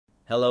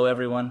Hello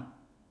everyone.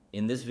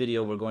 In this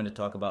video we're going to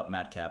talk about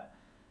Matcap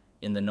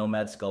in the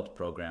Nomad Sculpt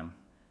program.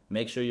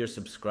 Make sure you're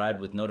subscribed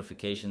with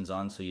notifications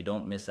on so you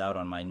don't miss out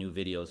on my new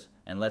videos,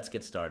 and let's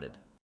get started.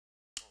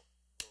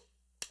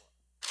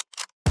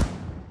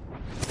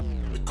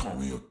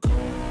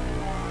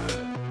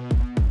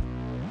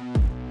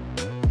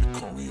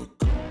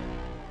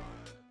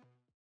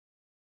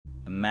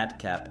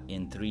 Matcap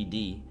in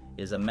 3D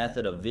is a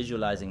method of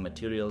visualizing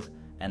materials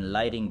and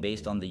lighting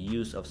based on the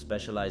use of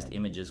specialized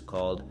images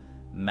called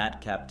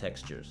Matcap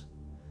textures.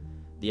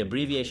 The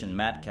abbreviation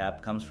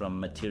Matcap comes from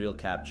material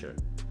capture.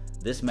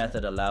 This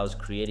method allows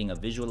creating a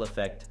visual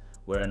effect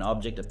where an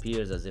object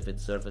appears as if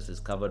its surface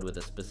is covered with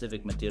a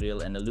specific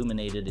material and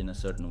illuminated in a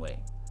certain way.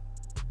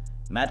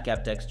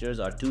 Matcap textures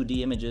are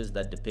 2D images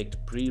that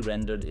depict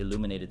pre-rendered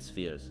illuminated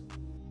spheres.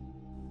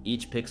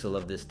 Each pixel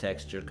of this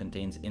texture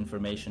contains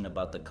information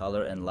about the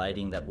color and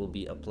lighting that will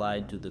be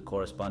applied to the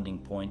corresponding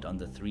point on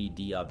the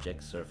 3D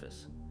object's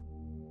surface.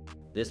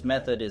 This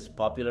method is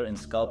popular in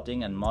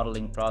sculpting and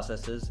modeling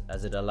processes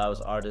as it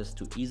allows artists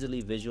to easily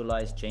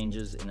visualize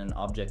changes in an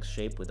object's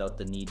shape without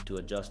the need to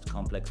adjust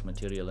complex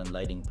material and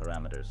lighting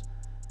parameters.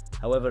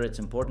 However, it's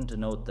important to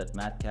note that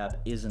Matcap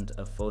isn't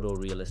a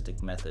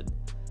photorealistic method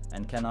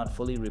and cannot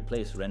fully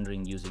replace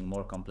rendering using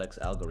more complex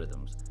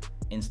algorithms.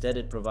 Instead,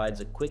 it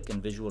provides a quick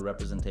and visual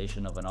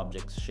representation of an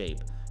object's shape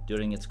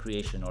during its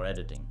creation or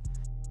editing.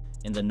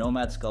 In the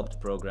Nomad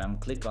Sculpt program,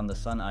 click on the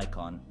sun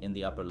icon in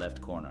the upper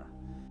left corner.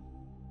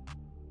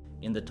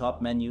 In the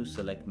top menu,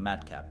 select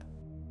Matcap.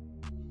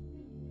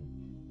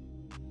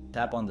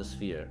 Tap on the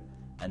sphere,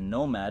 and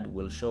Nomad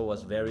will show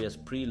us various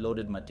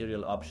pre-loaded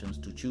material options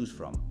to choose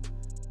from.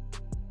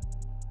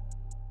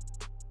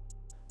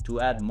 To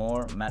add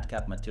more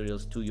Matcap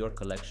materials to your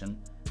collection,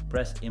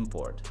 press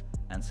Import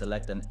and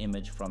select an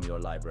image from your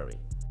library.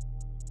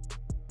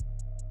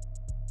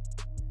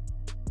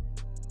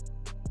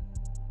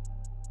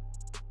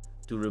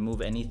 To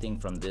remove anything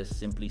from this,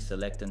 simply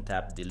select and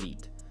tap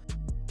Delete.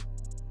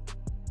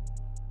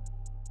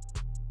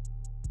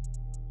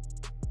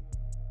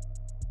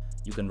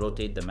 You can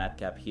rotate the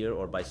Matcap here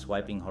or by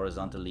swiping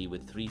horizontally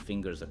with 3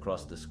 fingers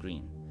across the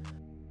screen.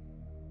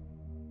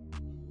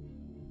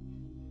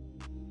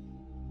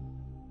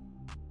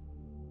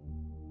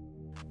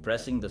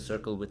 Pressing the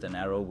circle with an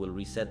arrow will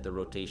reset the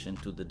rotation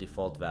to the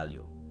default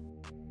value.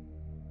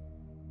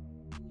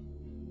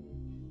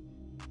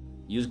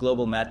 Use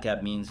global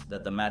Matcap means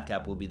that the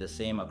Matcap will be the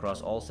same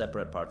across all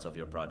separate parts of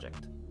your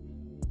project.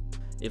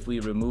 If we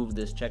remove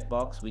this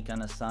checkbox, we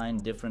can assign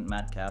different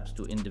Matcaps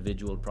to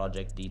individual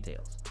project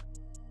details.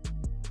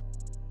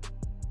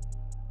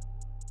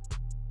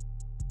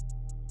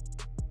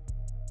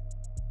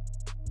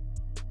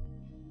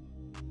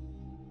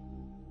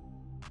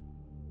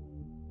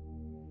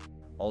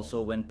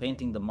 Also, when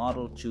painting the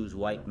model, choose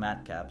white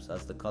Matcaps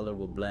as the color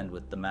will blend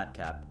with the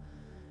Matcap.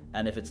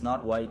 And if it's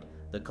not white,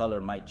 the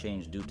color might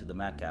change due to the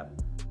Matcap.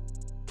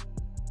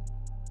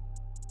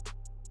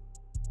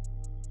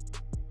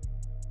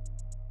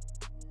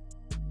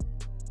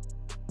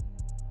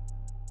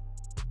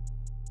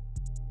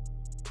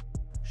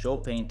 Show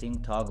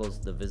painting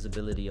toggles the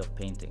visibility of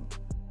painting.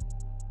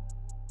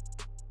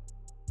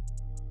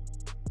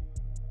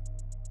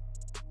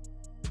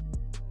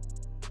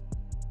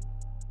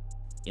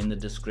 In the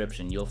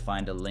description, you'll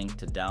find a link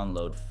to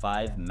download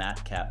 5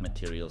 Matcap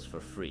materials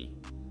for free,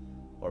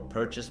 or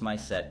purchase my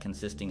set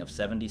consisting of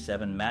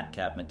 77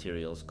 Matcap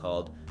materials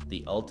called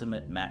the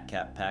Ultimate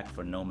Matcap Pack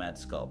for Nomad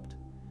Sculpt.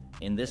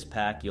 In this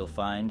pack, you'll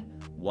find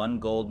 1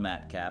 gold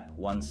Matcap,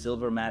 1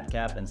 silver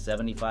Matcap, and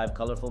 75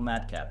 colorful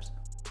Matcaps.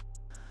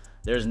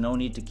 There's no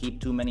need to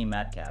keep too many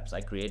Matcaps.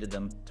 I created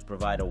them to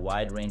provide a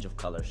wide range of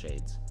color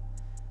shades.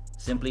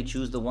 Simply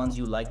choose the ones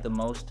you like the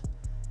most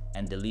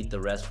and delete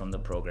the rest from the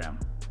program.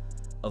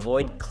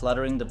 Avoid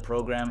cluttering the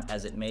program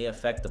as it may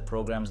affect the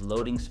program's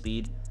loading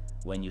speed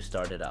when you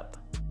start it up.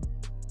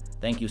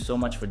 Thank you so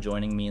much for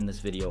joining me in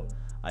this video.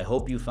 I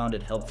hope you found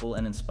it helpful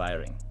and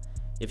inspiring.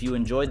 If you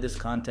enjoyed this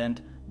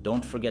content,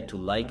 don't forget to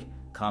like,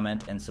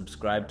 comment, and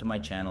subscribe to my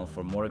channel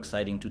for more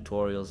exciting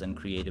tutorials and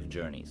creative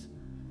journeys.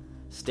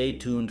 Stay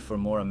tuned for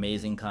more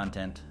amazing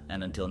content,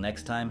 and until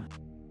next time,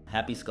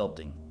 happy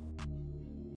sculpting!